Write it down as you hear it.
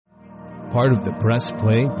part of the Press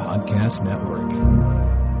Play Podcast Network.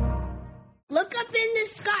 Look up in the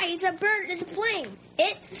sky. It's a bird. It's a plane.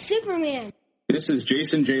 It's Superman. This is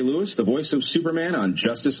Jason J. Lewis, the voice of Superman on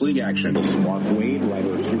Justice League Action. This is Mark Wade,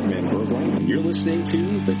 writer of Superman Birthright, and you're listening to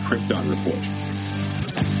the Krypton Report.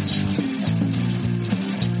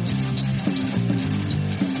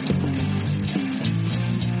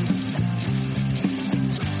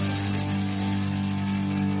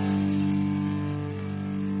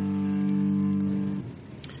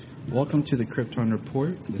 Welcome to the Krypton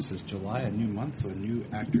Report. This is July, a new month, so a new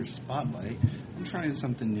actor spotlight. I'm trying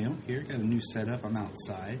something new here. Got a new setup. I'm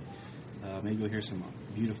outside. Maybe you'll hear some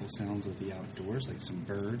beautiful sounds of the outdoors, like some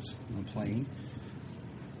birds on a plane.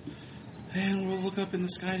 And we'll look up in the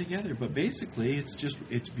sky together. But basically,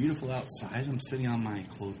 it's beautiful outside. I'm sitting on my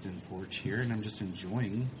closed-in porch here, and I'm just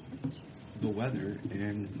enjoying the weather.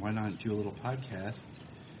 And why not do a little podcast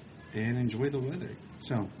and enjoy the weather?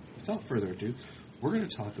 So, without further ado, we're going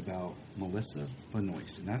to talk about Melissa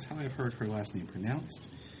Benoist, and that's how I've heard her last name pronounced,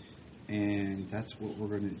 and that's what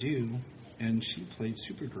we're going to do. And she played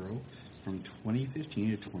Supergirl from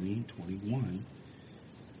 2015 to 2021,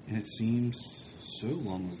 and it seems so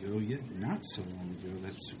long ago, yet not so long ago,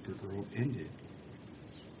 that Supergirl ended.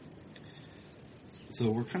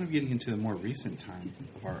 So we're kind of getting into the more recent time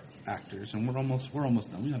of our actors, and we're almost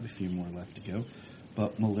done. We have a few more left to go.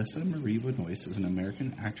 But Melissa Marie Benoist is an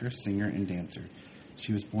American actress, singer, and dancer.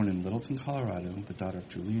 She was born in Littleton, Colorado, the daughter of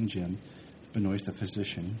Julie and Jim Benoist, a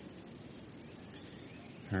physician.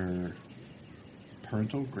 Her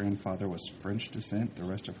parental grandfather was French descent. The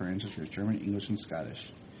rest of her ancestry is German, English, and Scottish.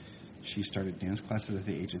 She started dance classes at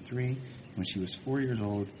the age of 3. When she was 4 years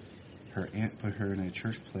old, her aunt put her in a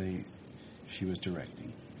church play she was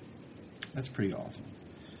directing. That's pretty awesome.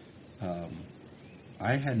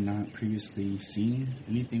 I had not previously seen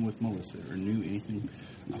anything with Melissa or knew anything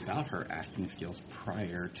about her acting skills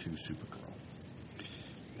prior to Supergirl.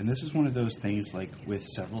 And this is one of those things, like with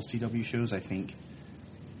several CW shows. I think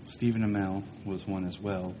Stephen Amell was one as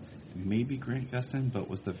well. Maybe Grant Gustin, but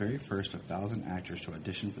was the very first of 1,000 actors to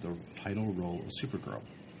audition for the title role of Supergirl.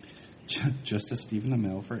 Just as Stephen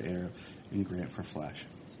Amell for Arrow and Grant for Flash.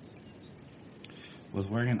 Was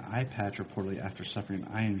wearing an eye patch reportedly after suffering an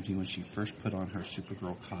eye injury when she first put on her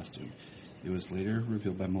Supergirl costume. It was later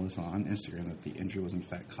revealed by Melissa on Instagram that the injury was in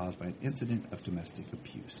fact caused by an incident of domestic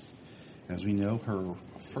abuse. As we know, her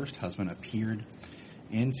first husband appeared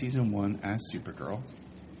in season 1 as Supergirl,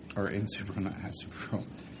 or in Supergirl, not as Supergirl,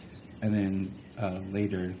 and then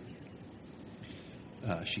later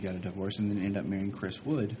she got a divorce and then ended up marrying Chris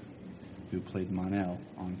Wood, who played Mon-El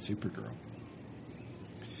on Supergirl.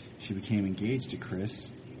 She became engaged to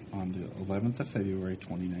Chris on the 11th of February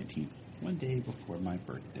 2019, one day before my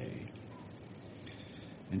birthday.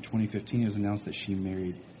 In 2015, it was announced that she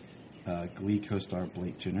married Glee co-star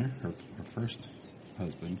Blake Jenner, her first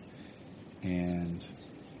husband, and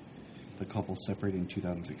the couple separated in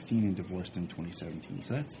 2016 and divorced in 2017.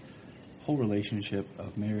 So that's a whole relationship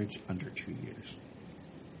of marriage under 2 years.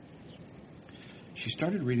 She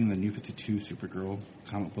started reading the New 52 Supergirl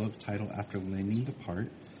comic book title after landing the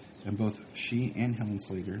part, and both she and Helen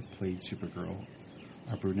Slater played Supergirl,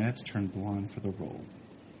 are brunettes turned blonde for the role.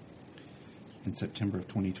 In September of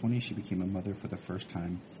 2020, she became a mother for the first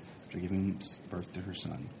time after giving birth to her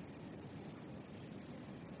son.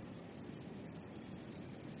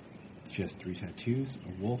 She has 3 tattoos,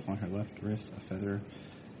 a wolf on her left wrist, a feather,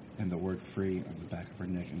 and the word free on the back of her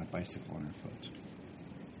neck, and a bicycle on her foot.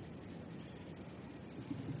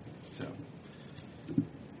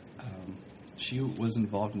 She was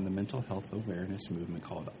involved in the mental health awareness movement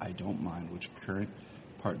called I Don't Mind, which current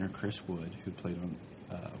partner Chris Wood, who played on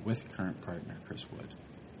with current partner Chris Wood.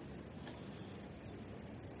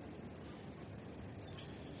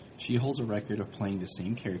 She holds a record of playing the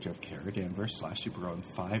same character of Kara Danvers / Supergirl in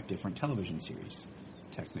 5 different television series,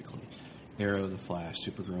 technically. Arrow, The Flash,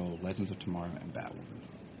 Supergirl, Legends of Tomorrow, and Batwoman.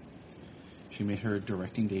 She made her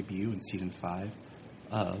directing debut in season 5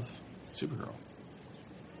 of Supergirl.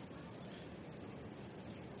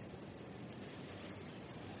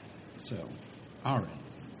 So, alright.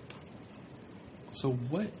 So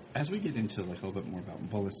as we get into a little bit more about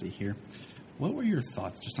Melissa here, what were your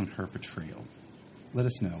thoughts just on her portrayal? Let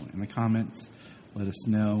us know in the comments. Let us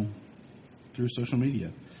know through social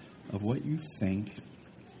media of what you think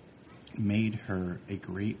made her a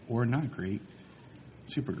great or not great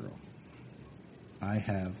Supergirl. I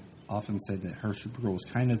have often said that her Supergirl was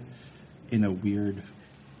kind of in a weird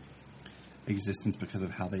existence because of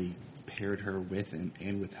how they paired her with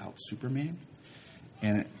and without Superman.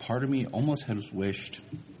 And part of me almost has wished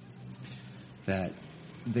that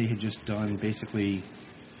they had just done basically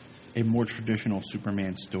a more traditional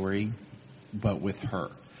Superman story, but with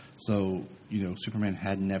her. So, Superman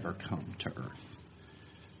had never come to Earth.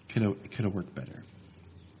 It could have worked better.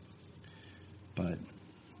 But,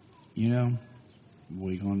 what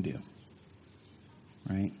are you going to do?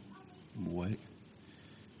 Right? What are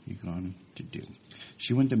you going to do?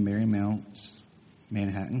 She went to Marymount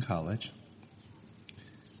Manhattan College.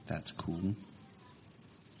 That's cool.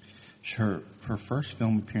 Her first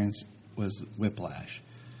film appearance was Whiplash,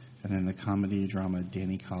 and then the comedy drama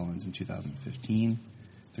Danny Collins in 2015,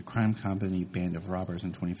 the crime comedy Band of Robbers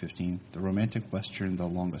in 2015, the romantic western The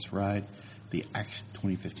Longest Ride, the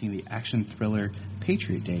action thriller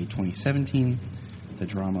Patriot Day 2017, the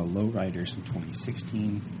drama Low Riders in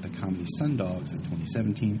 2016, the comedy Sundogs in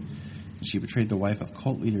 2017. She portrayed the wife of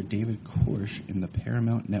cult leader David Koresh in the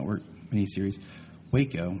Paramount Network miniseries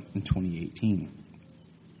Waco in 2018.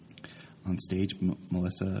 On stage,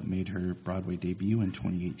 Melissa made her Broadway debut in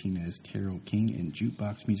 2018 as Carole King in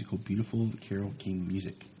jukebox musical Beautiful Carole King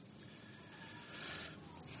Music.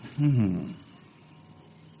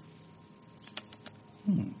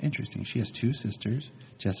 Interesting. She has two sisters,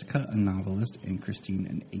 Jessica, a novelist, and Christine,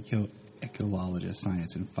 an echologist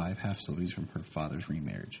science, and 5 half-siblings from her father's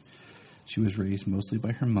remarriage. She was raised mostly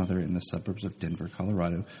by her mother in the suburbs of Denver,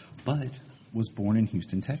 Colorado, but was born in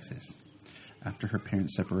Houston, Texas. After her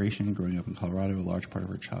parents' separation, growing up in Colorado, a large part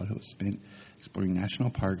of her childhood was spent exploring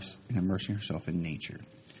national parks and immersing herself in nature.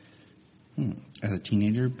 As a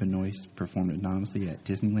teenager, Benoist performed anonymously at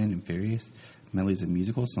Disneyland and various medleys of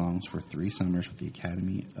musical songs for 3 summers with the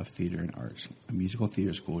Academy of Theater and Arts, a musical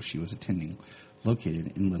theater school she was attending,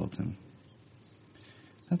 located in Littleton.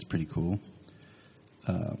 That's pretty cool.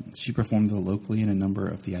 She performed locally in a number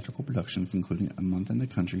of theatrical productions, including A Month in the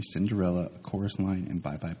Country, Cinderella, A Chorus Line, and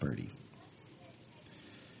Bye Bye Birdie.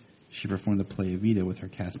 She performed the play Evita with her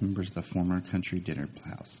cast members at the former Country Dinner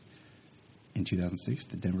House. In 2006,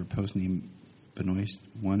 the Denver Post named Benoist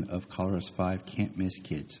one of Colorado's 5 can't-miss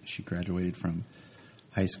kids. She graduated from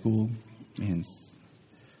high school in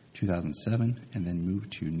 2007 and then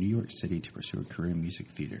moved to New York City to pursue a career in music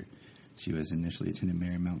theater. She was initially attending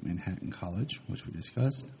Marymount Manhattan College, which we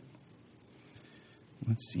discussed.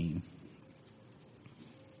 Let's see.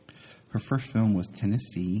 Her first film was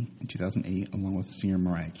Tennessee in 2008, along with singer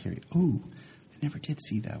Mariah Carey. Ooh, I never did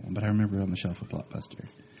see that one, but I remember it on the shelf of Blockbuster.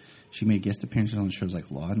 She made guest appearances on shows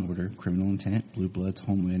like Law & Order, Criminal Intent, Blue Bloods,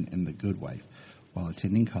 Homeland, and The Good Wife. While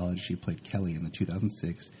attending college, she played Kelly in the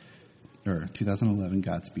 2011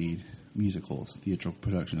 Godspeed musicals, theatrical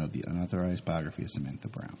production of the unauthorized biography of Samantha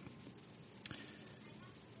Brown.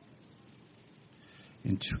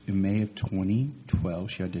 In May of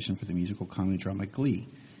 2012, she auditioned for the musical comedy drama Glee,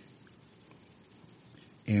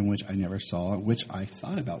 and which I never saw, which I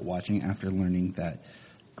thought about watching after learning that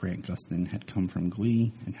Grant Gustin had come from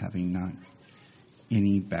Glee and having not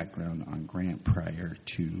any background on Grant prior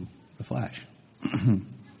to The Flash. And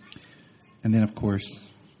then, of course,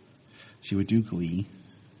 she would do Glee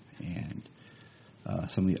and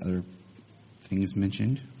some of the other things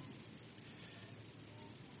mentioned.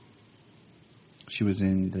 She was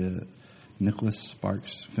in the Nicholas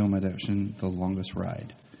Sparks film adaptation, The Longest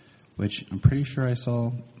Ride, which I'm pretty sure I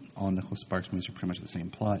saw. All Nicholas Sparks movies are pretty much the same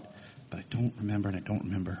plot, but I don't remember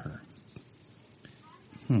her.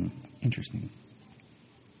 Interesting.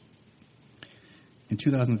 In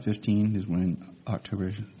 2015 is when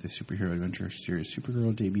October, the superhero adventure series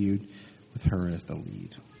Supergirl debuted with her as the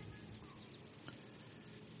lead.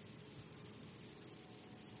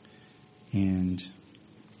 And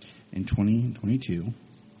in 2022,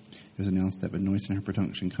 it was announced that Benoist and her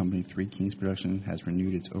production company, Three Kings Production, has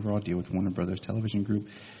renewed its overall deal with Warner Brothers Television Group,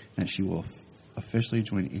 and that she will officially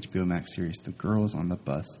join HBO Max series The Girls on the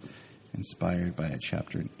Bus, inspired by a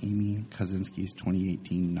chapter in Amy Kaczynski's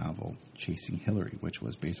 2018 novel, Chasing Hillary, which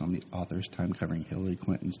was based on the author's time covering Hillary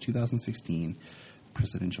Clinton's 2016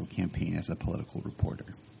 presidential campaign as a political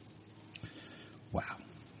reporter. Wow.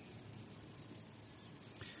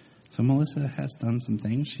 So Melissa has done some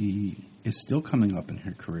things. She is still coming up in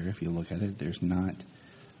her career. If you look at it, there's not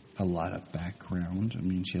a lot of background. I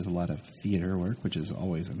mean, she has a lot of theater work, which is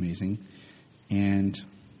always amazing. And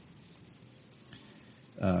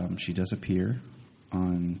she does appear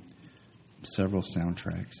on several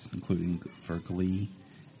soundtracks, including for Glee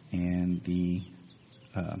and the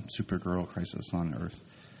Supergirl Crisis on Earth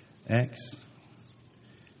X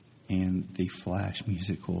and the Flash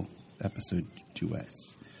musical episode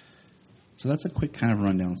duets. So that's a quick kind of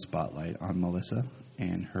rundown spotlight on Melissa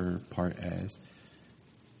and her part as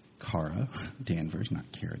Kara Danvers,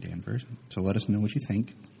 not Kara Danvers. So let us know what you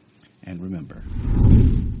think. And remember,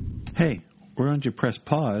 Hey, We're going to press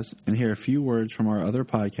pause and hear a few words from our other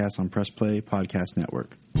podcasts on Press Play Podcast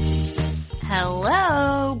Network.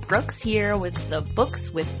 Hello, Brooks here with the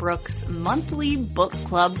Books with Brooks monthly book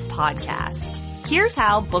club podcast. Here's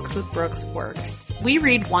how Books with Brooks works. We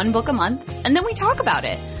read one book a month, and then we talk about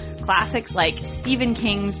it. Classics like Stephen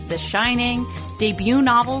King's The Shining, debut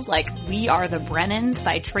novels like We Are the Brennans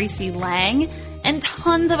by Tracy Lang, and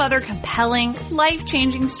tons of other compelling,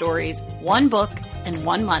 life-changing stories, one book and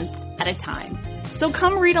 1 month at a time. So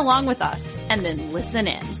come read along with us, and then listen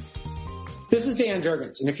in. This is Dan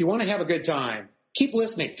Jurgens, and if you want to have a good time, keep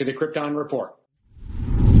listening to the Krypton Report.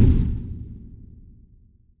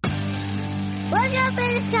 Look up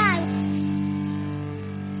in the sky.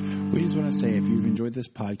 We just want to say, if you've enjoyed this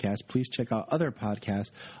podcast, please check out other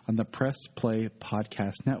podcasts on the Press Play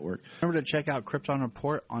Podcast Network. Remember to check out Krypton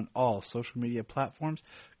Report on all social media platforms.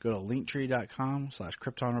 Go to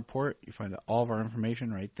linktree.com/Krypton Report. You find all of our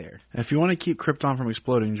information right there. And if you want to keep Krypton from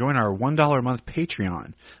exploding, join our $1 a month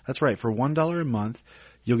Patreon. That's right. For $1 a month,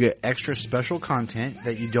 you'll get extra special content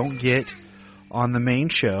that you don't get on the main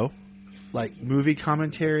show, like movie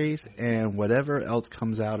commentaries and whatever else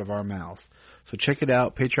comes out of our mouths. So check it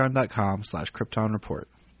out, patreon.com/Krypton Report.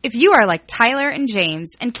 If you are like Tyler and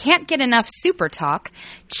James and can't get enough super talk,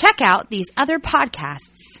 check out these other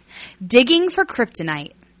podcasts. Digging for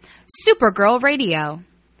Kryptonite, Supergirl Radio,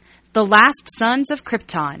 The Last Sons of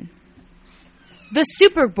Krypton, the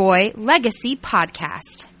Superboy Legacy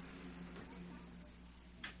Podcast,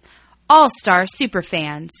 All-Star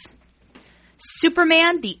Superfans,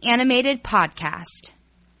 Superman the Animated Podcast,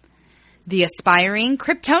 The Aspiring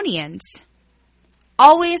Kryptonians,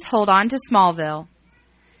 Always Hold On to Smallville,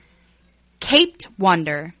 Caped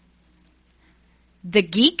Wonder, The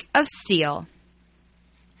Geek of Steel,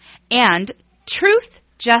 and Truth,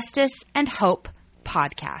 Justice, and Hope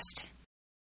Podcast.